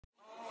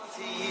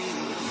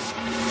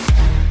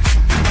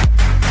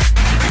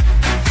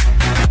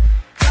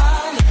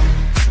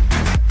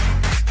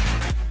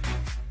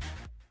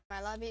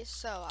Whalery,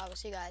 so I will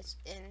see you guys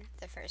in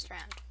the first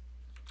round.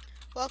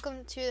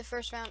 Welcome to the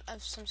first round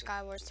of some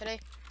SKYWARS today.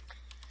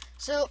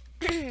 So,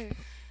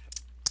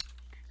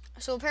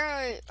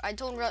 apparently I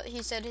told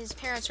he said his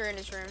parents are in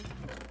his room.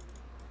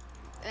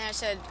 And I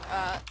said,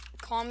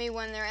 call me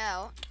when they're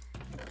out.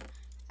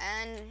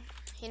 And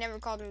he never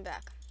called me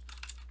back.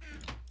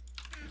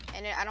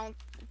 And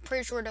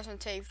pretty sure it doesn't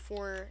take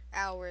 4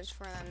 hours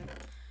for them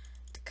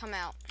to come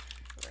out,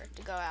 or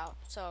to go out,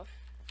 so,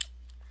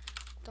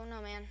 don't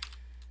know, man.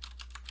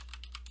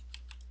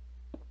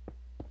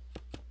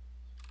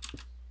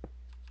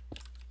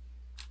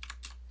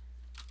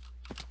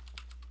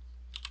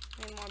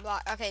 Need more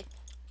block, okay.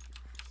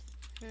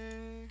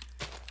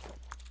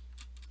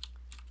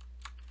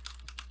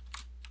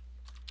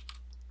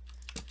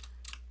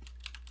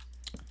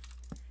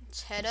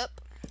 Let's head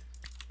up.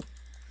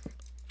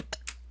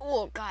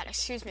 Oh God,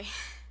 excuse me.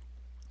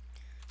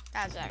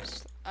 That's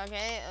actually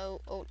okay.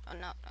 Oh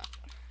no.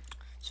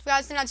 So if you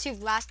guys did not see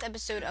the last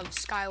episode of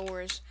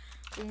SKYWARS,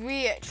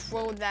 we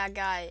trolled that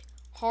guy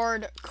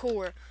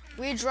hardcore.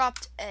 We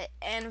dropped an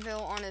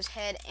anvil on his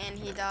head and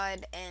he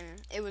died,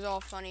 and it was all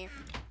funny.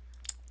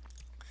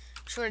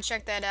 Be sure to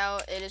check that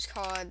out. It is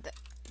called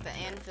the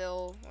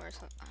ANVIL or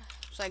something.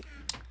 It's like,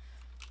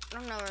 I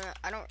don't know.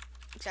 I don't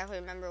exactly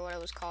remember what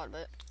it was called,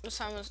 but it was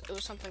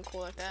something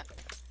cool like that.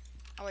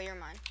 Oh wait, you're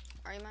mine.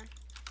 Are you mine?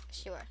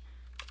 Yes, you are.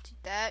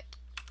 That.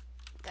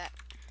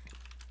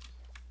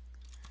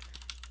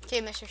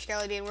 Okay, Mr.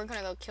 Skeleton, we're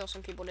gonna go kill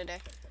some people today.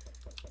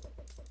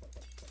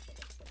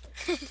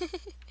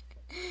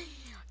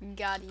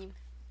 Got him.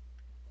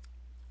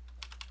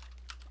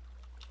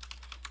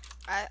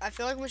 I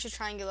feel like we should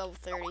try and get level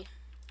 30.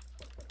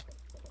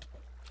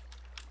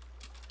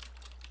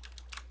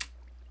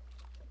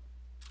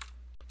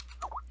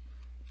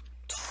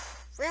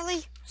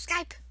 Really?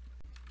 Skype?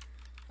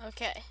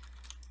 Okay.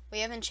 We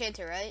have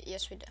enchanter, right?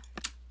 Yes, we do.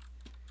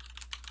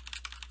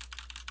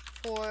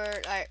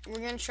 Alright, we're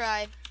gonna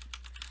try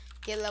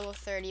get level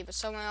 30, but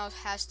someone else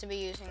has to be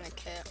using the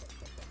kit.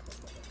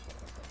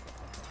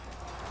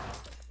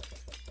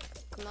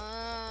 Come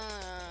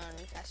on,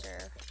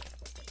 faster.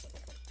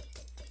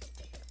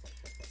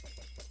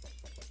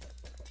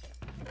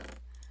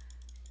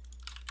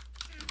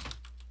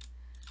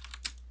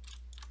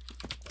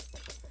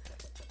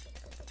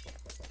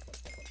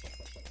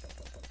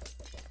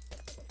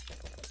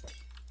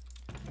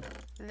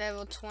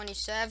 Level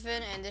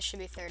 27, and this should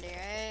be 30,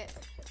 right?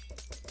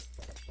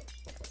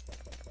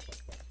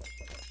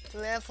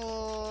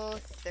 Level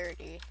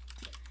 30.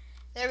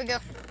 There we go.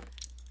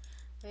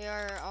 We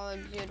are all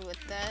good with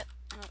that.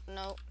 Oh,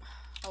 no.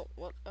 Oh,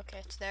 well, okay,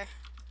 it's there.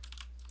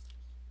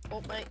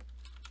 Oh, wait.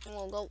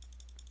 We'll go.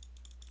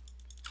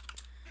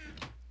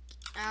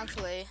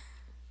 Actually,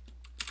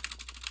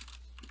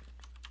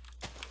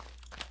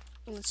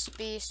 let's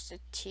be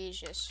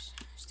strategious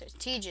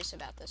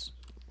about this.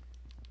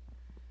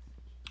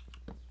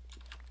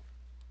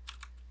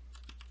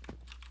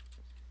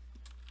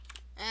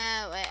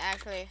 Wait,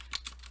 actually,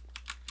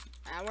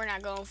 we're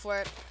not going for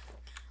it.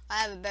 I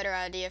have a better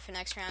idea for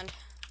next round.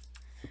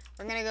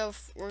 We're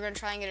gonna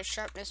try and get a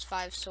sharpness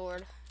 5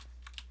 sword.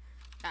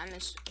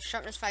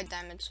 Sharpness 5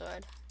 diamond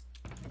sword.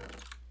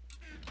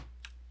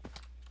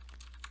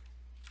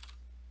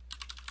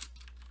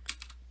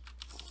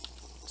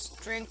 Let's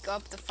drink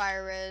up the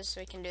fire res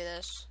so we can do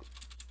this.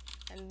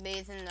 And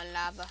bathe in the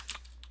lava.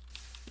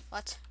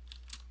 What?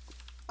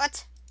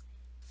 What?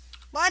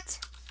 What?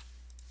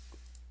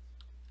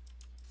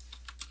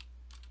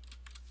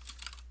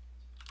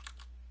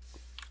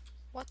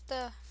 What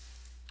the?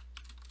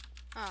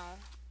 Oh.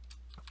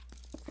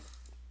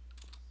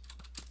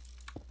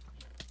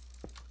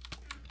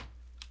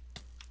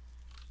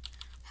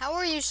 How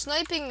are you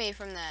sniping me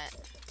from that?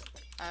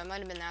 It might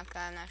have been that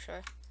guy, I'm not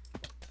sure.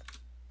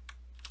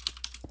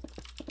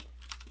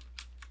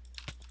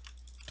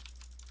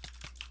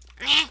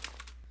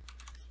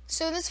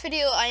 So in this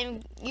video,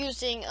 I'm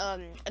using a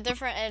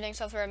different editing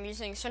software. I'm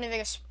using Sony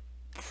Vegas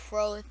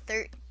Pro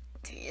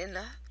 13.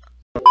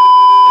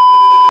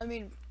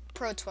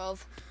 Pro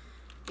 12,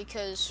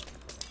 because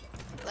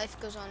life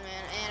goes on,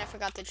 man. And I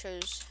forgot to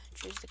choose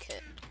the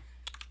kit.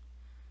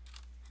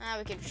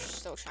 We could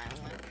still try and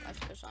win. Life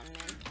goes on,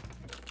 man.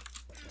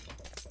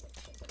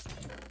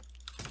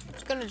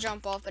 Just gonna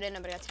jump off, but ain't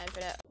nobody got time for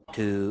that.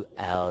 2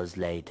 hours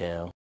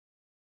later.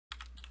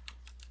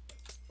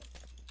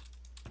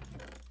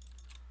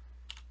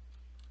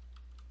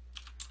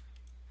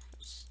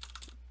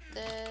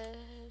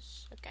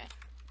 This, okay.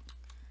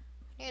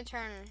 I need to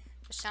turn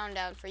the sound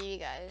down for you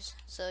guys,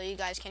 so you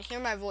guys can hear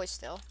my voice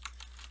still.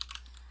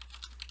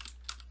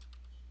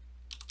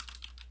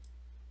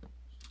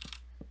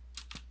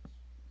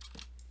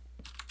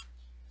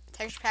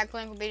 Texture pack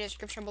link will be in the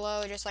description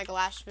below, just like the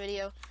last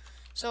video.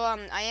 So I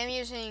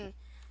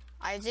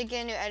did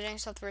get a new editing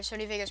software,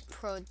 Sony Vegas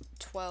Pro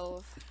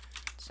 12.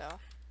 So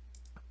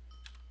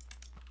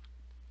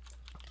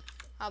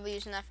I'll be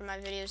using that for my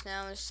videos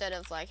now instead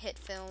of like Hit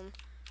Film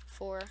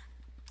 4.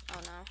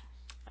 Oh no.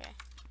 Okay.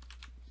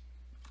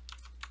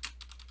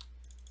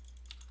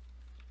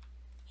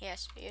 Yeah,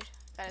 speed.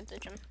 Gotta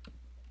ditch him.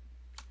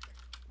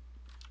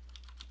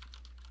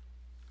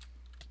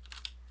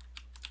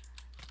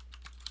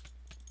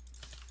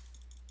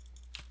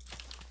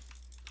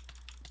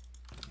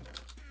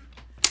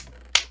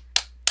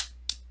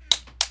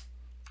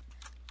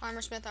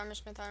 Armor smith, armor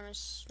smith, armor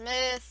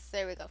smith.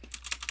 There we go.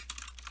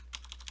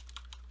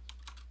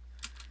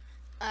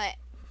 Alright.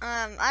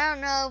 I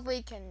don't know if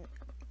we can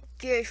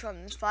get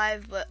from this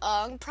 5, but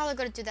I'm probably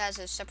gonna do that as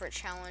a separate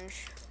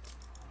challenge.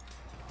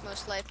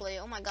 Most likely.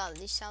 Oh my god,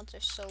 these sounds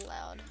are so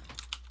loud.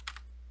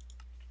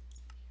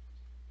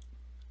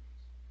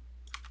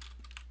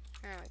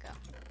 There we go.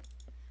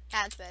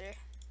 That's better.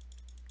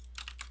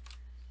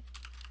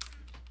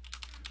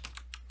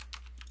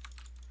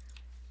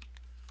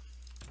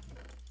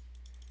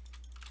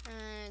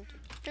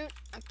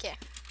 Okay.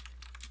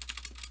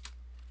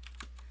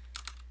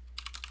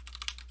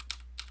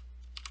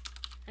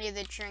 I need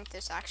to drink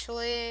this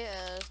actually.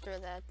 Throw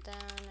that down.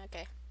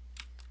 Okay.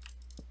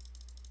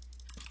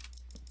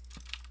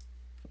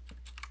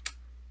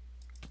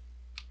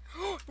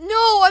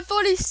 No, I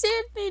thought he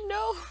saved me.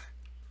 No.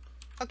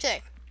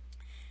 Okay.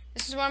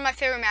 This is one of my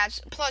favorite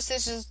maps. Plus,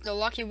 this is the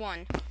lucky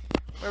one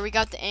where we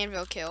got the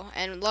anvil kill.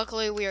 And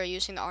luckily, we are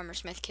using the armor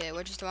smith kit,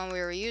 which is the one we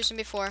were using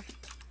before.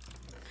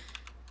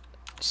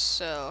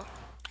 So,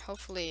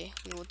 hopefully,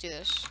 we will do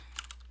this.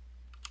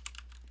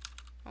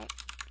 Oh.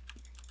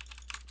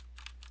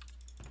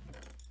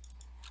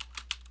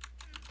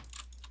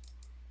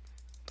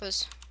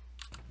 Please.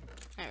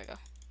 There we go.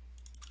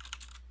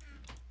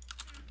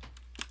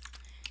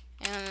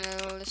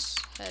 And let's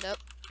head up.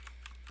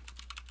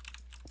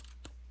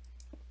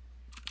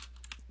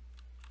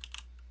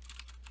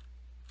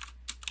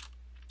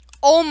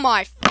 Oh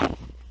my.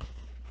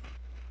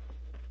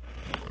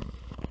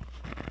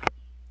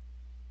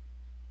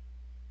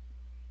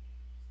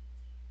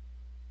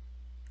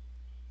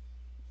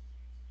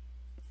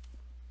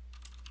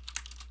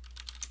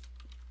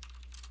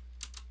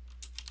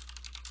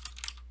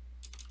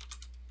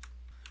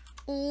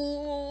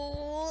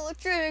 Ooh,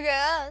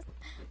 trigger.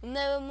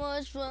 Never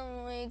much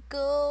when we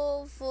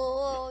go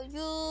for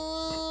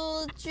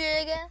you,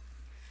 trigger.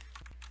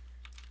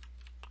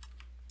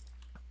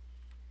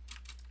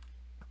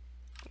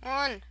 Come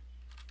on.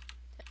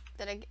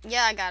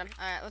 Yeah, I got him.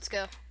 Alright, let's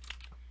go.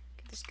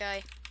 Get this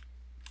guy.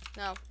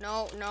 No,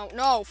 no, no,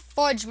 no.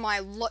 Fudge my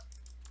What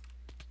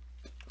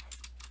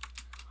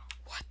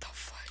the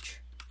fudge?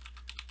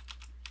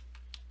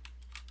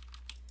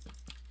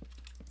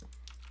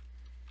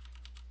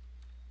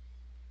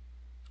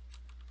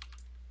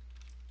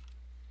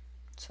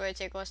 So I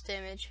take less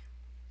damage.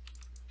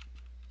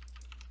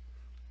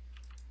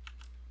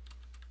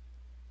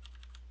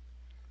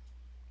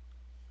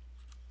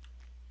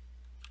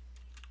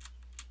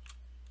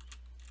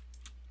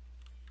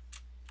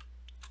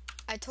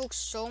 I took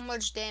so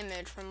much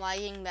damage from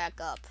lagging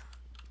back up.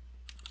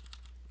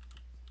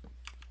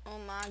 Oh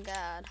my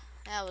god,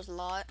 that was a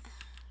lot.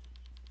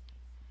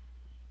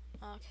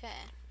 Okay.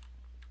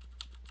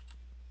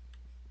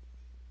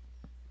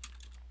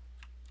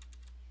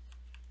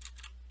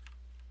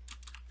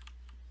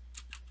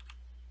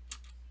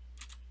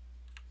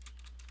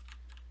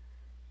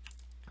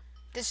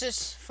 This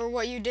is for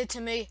what you did to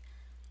me.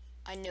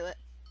 I knew it.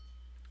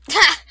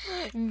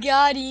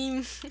 Got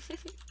him.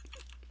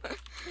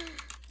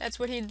 That's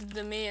what he did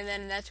to me, and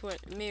then that's what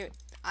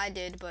I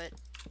did, but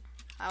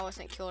I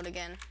wasn't killed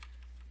again.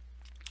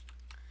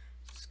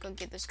 Let's go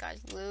get this guy's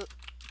loot.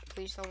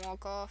 Please don't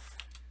walk off.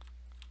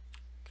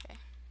 Okay.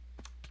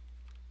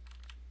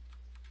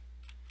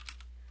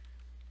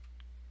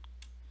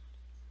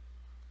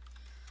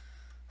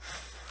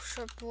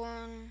 Sharp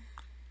one.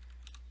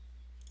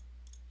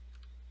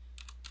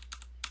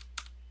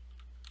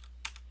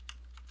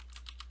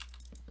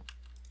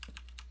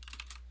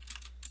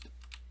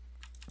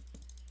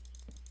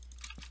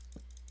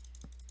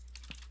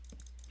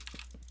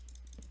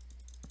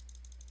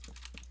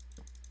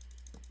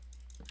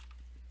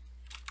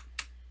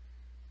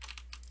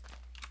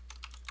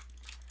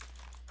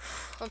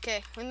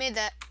 Okay, we made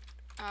that.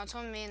 It's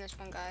only me and this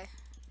one guy.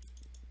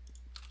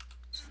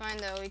 It's fine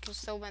though, we can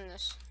still win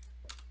this.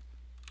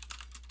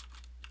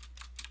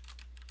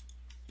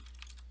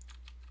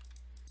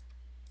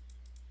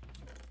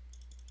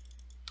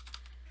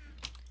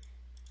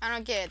 I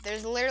don't get it.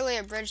 There's literally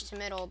a bridge to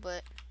middle,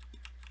 but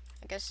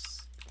I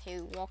guess he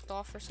walked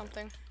off or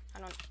something. I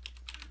don't.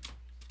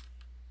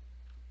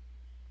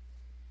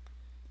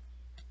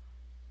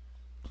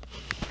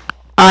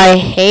 I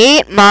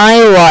hate my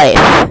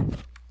life.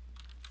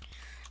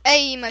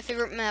 Hey, my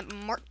favorite map,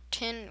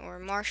 Martin or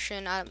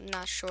Martian. I'm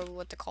not sure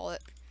what to call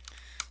it.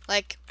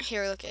 Like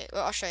here, look at.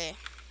 Well, I'll show you.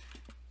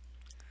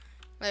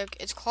 Like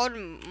it's called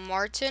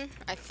Martin,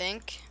 I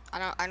think. I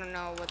don't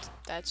know what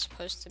that's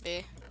supposed to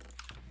be.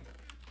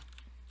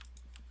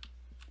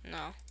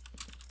 No.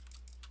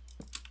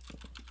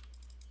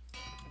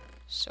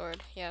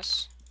 Sword,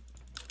 yes.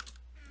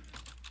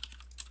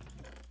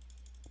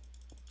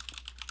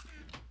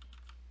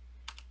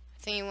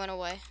 I think he went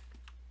away.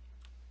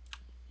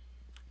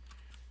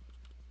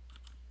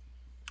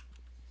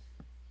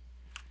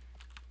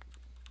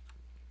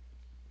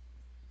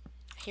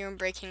 hear him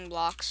breaking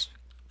blocks.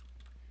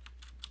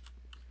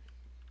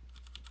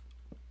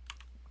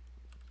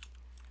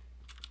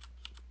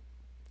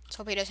 Let's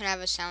hope he doesn't have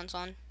his sounds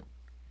on.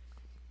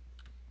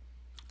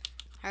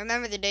 I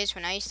remember the days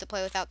when I used to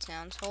play without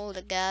sounds.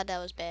 Holy God, that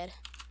was bad.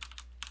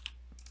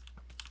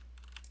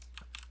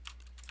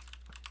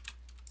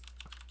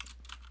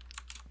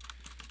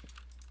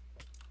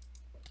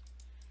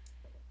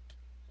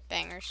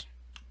 Bangers.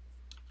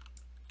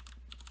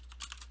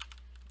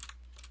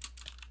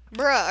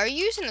 Bruh, are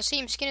you using the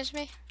same skin as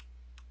me?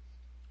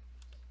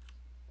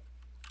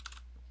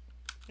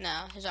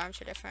 No, his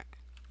arms are different.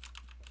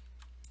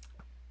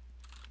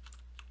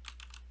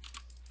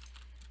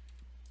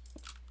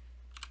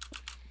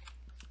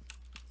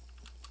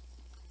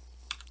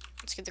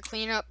 Let's get the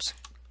cleanups.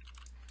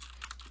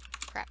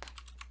 Crap.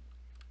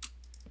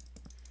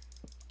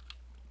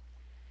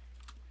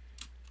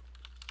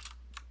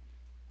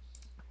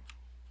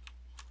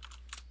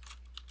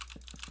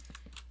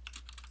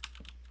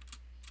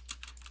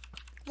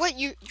 What,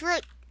 you're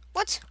a,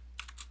 what?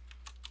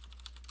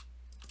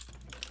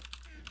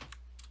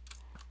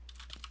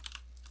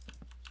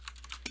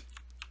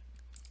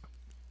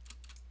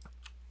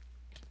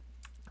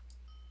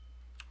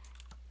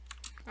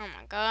 Oh my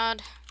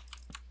God.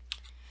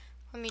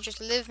 Let me just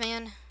live,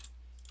 man.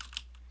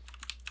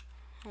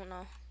 Oh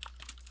no.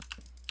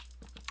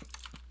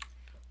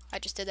 I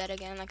just did that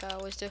again like I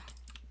always do.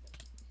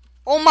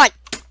 Oh my!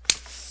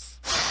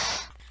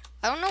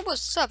 I don't know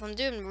what's up. I'm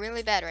doing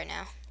really bad right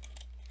now.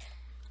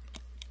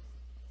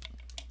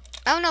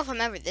 I don't know if I'm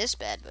ever this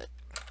bad, but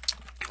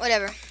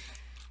whatever.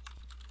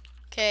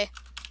 Okay.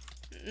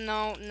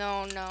 No,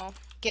 no, no.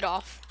 Get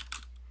off.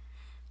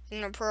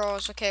 No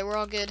pearls. Okay, we're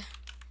all good.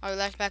 I'll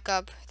relax back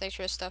up. Thanks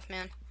for the stuff,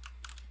 man.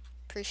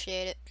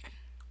 Appreciate it.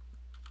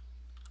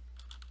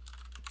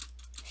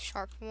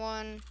 Sharp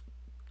 1.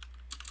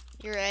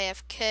 You're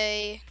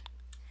AFK.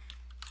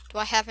 Do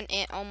I have an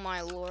ant? Oh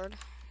my lord.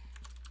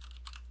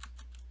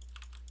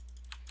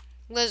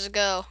 Let's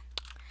go.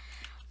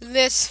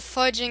 Let's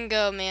fudging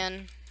go,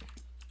 man.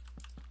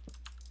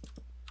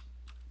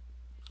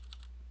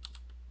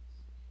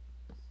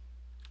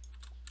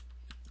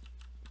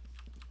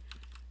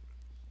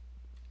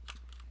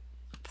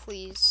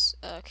 Please.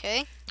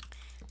 Okay.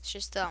 Let's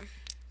just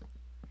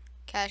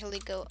casually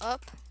go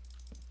up.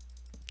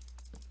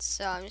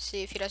 So let me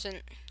see if he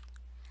doesn't.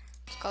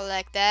 Let's go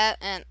like that,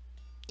 and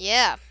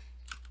yeah.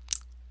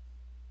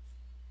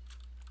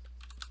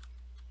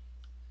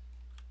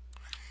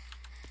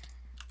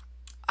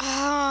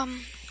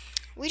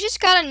 We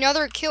just got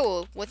another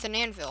kill with an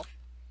anvil.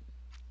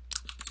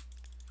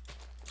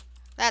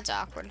 That's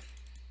awkward.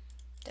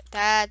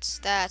 That's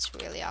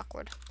really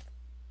awkward.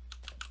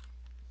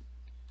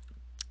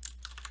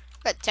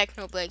 But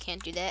Technoblade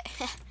can't do that.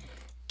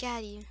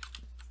 Got you.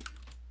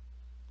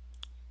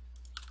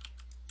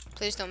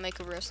 Please don't make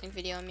a roasting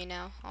video on me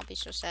now. I'll be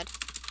so sad.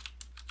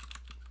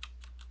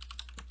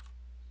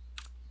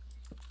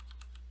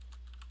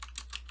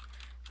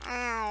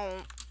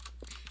 Ow.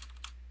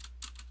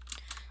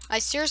 I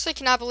seriously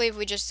cannot believe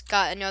we just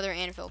got another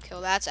anvil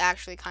kill. That's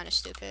actually kind of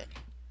stupid.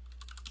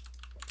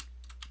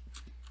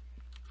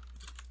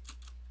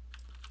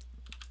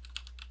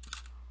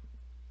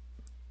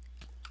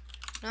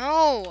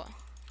 No!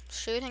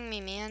 Shooting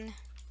me, man.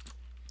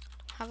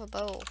 I have a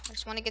bow. I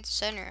just want to get to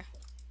center.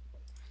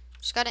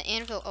 Just got an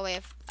anvil. Oh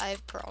wait, I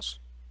have pearls.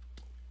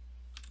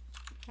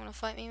 Wanna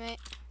fight me, mate?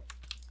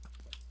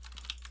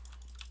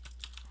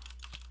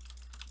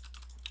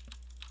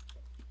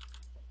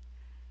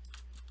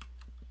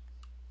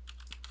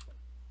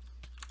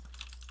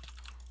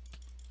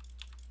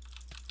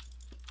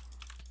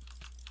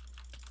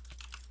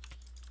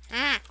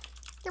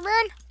 You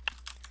run!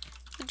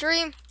 The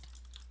dream!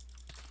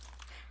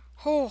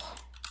 Oh.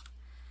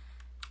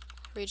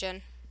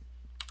 Regen.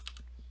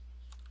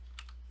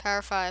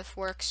 Power 5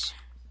 works.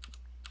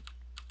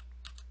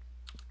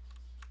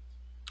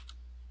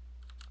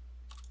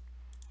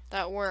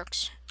 That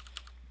works.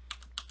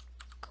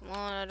 Come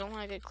on, I don't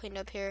want to get cleaned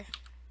up here.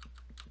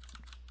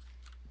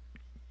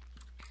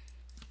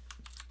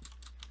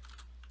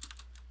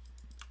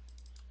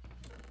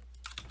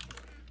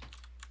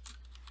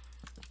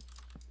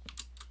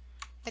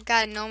 That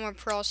guy had no more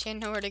pearls. He had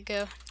nowhere to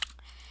go.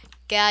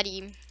 Got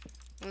him.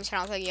 At least I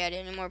don't think he had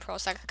any more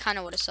pearls. That kind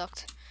of would have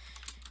sucked.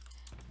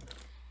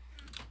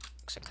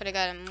 Because I could have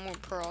gotten more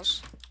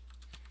pearls.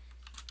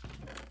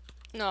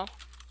 No.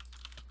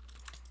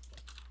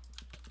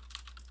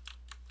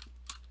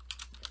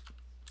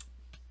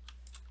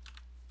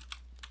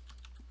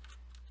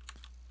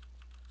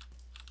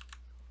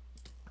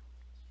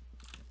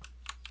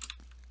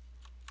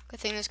 Good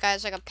thing this guy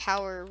has like a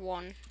power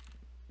 1.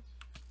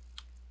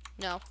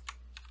 No.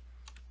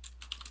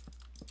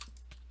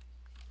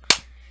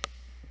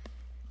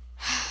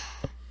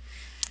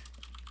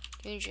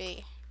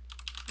 GG.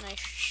 Nice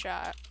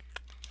shot.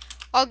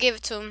 I'll give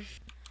it to him.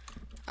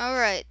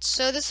 Alright,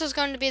 so this is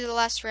going to be the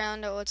last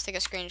round. Oh, let's take a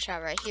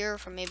screenshot right here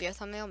for maybe a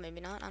thumbnail,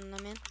 maybe not. I don't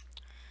know, man.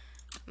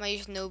 I might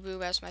use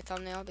Nobu as my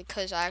thumbnail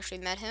because I actually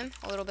met him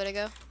a little bit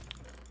ago.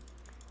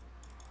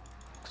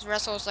 Because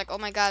Russell was like, oh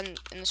my god,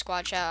 in the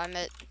squad chat, I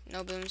met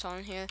No Booms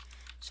on here.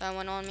 So I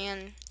went on,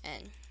 man,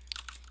 and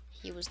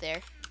he was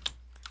there.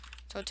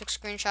 So I took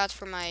screenshots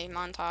for my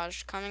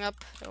montage coming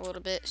up a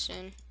little bit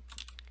soon.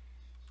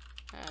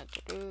 I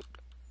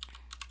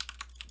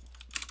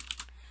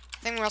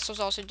think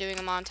Russell's also doing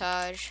a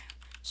montage,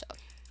 so.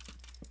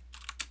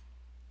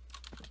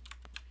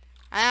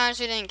 I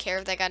honestly didn't care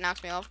if that guy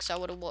knocked me off because I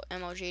would have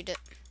MLG'd it.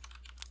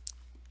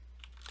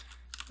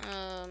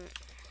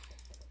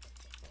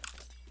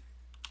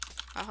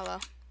 Oh, hello.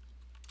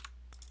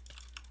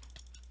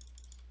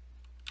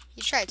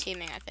 He tried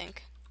teaming, I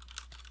think.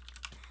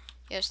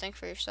 Yes, thanks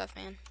for your stuff,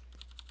 man.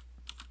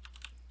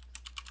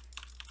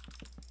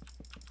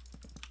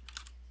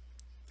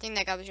 I think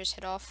that guy was just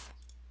hit off.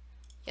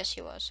 Yes,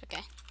 he was.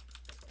 Okay.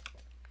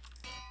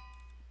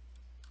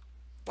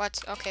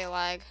 What? Okay,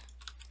 lag.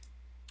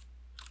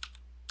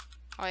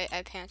 Oh, I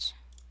have pants.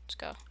 Let's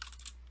go.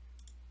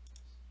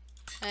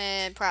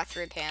 And Prot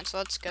 3 pants.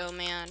 Let's go,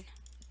 man.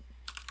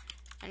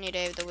 I need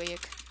Day of the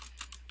Week.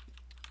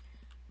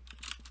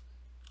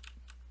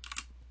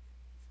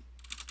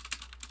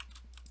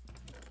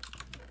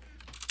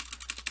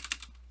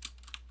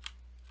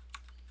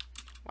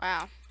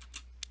 Wow.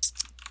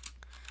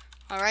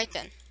 Alright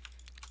then.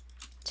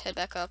 Let's head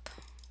back up.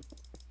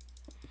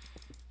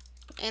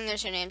 And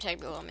there's your name tag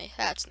below me.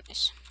 That's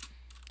nice.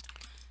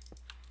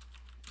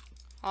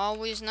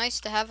 Always nice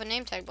to have a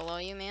name tag below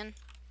you, man.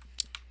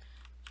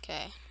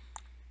 Okay.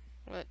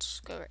 Let's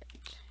go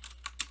right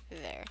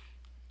there.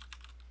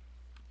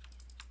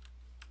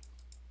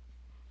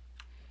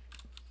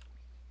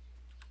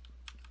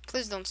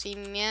 Please don't see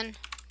me, man.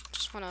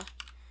 Just wanna...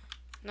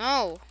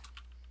 No!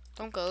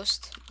 Don't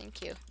ghost.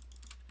 Thank you.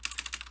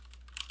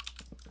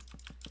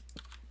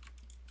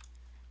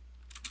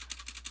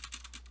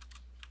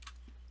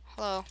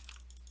 Hello.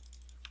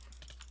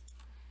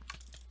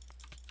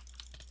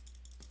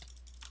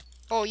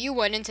 Oh, you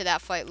went into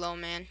that fight low,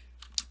 man.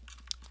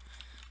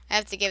 I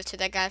have to give it to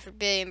that guy for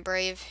being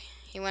brave.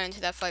 He went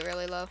into that fight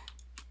really low.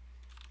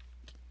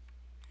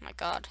 Oh my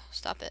god,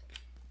 stop it.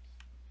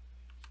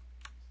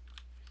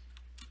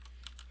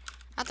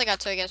 I don't think I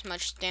took as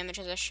much damage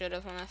as I should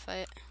have on that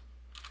fight.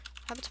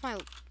 What happened to my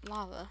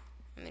lava?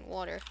 I mean,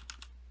 water.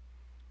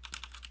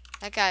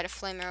 That guy had a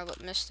flame arrow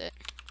but missed it.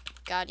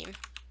 Got him.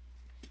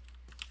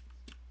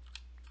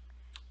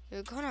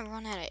 You're gonna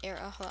run out of air.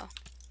 Oh, hello.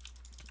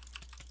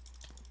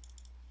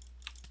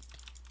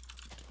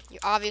 You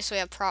obviously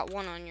have Prot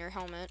 1 on your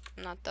helmet.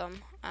 I'm not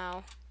dumb.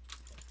 Ow.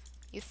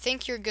 You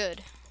think you're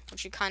good,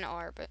 which you kind of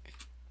are, but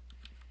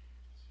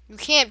you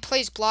can't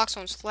place blocks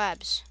on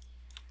slabs.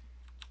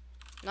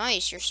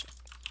 Nice.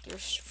 You're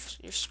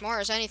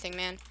smart as anything,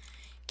 man.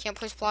 Can't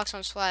place blocks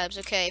on slabs.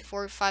 Okay,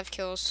 4 or 5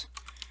 kills.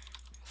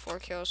 4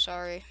 kills.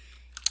 Sorry.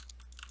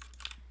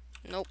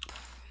 Nope.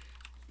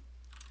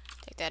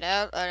 Take that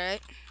out. All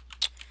right.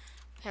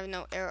 Have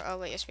no arrow. Oh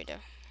wait, yes we do.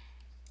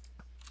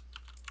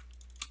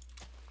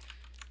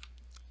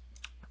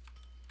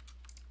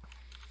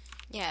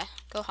 Yeah,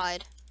 go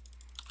hide.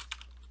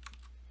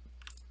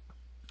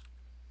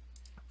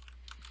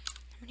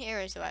 How many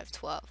arrows do I have?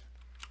 12.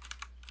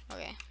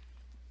 Okay.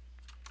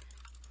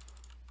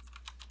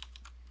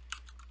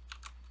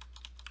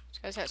 This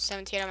guy's at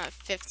 17, I'm at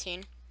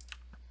 15.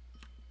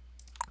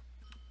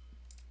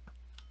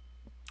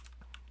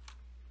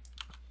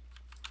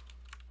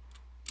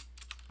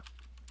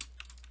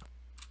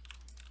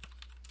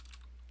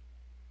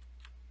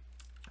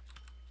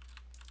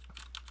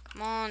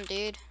 Come on,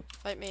 dude.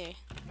 Fight me.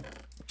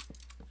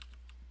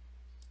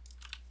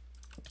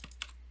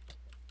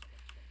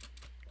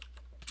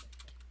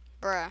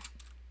 Bruh.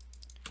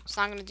 It's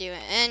not gonna do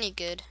any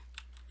good.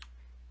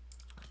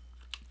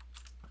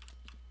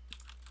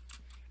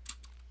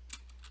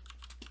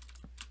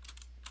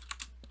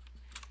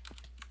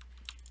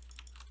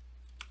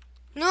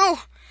 No!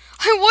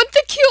 I want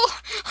the kill!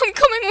 I'm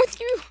coming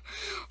with you!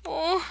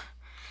 Oh.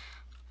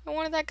 I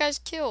wanted that guy's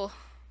kill.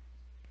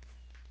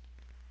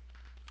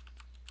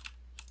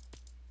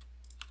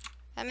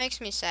 That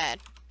makes me sad.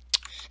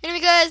 Anyway,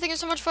 guys, thank you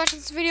so much for watching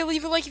this video.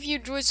 Leave a like if you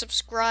enjoyed.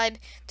 Subscribe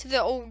to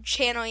the old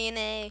channel,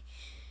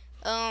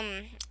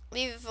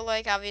 leave a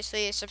like,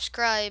 obviously.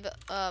 Subscribe.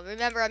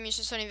 Remember, I'm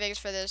using Sony Vegas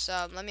for this.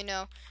 Let me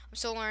know. I'm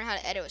still learning how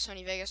to edit with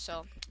Sony Vegas,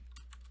 so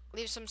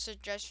leave some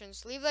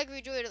suggestions. Leave a like if you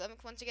enjoyed it.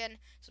 Once again,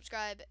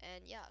 subscribe,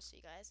 and yeah, I'll see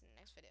you guys in the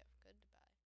next video.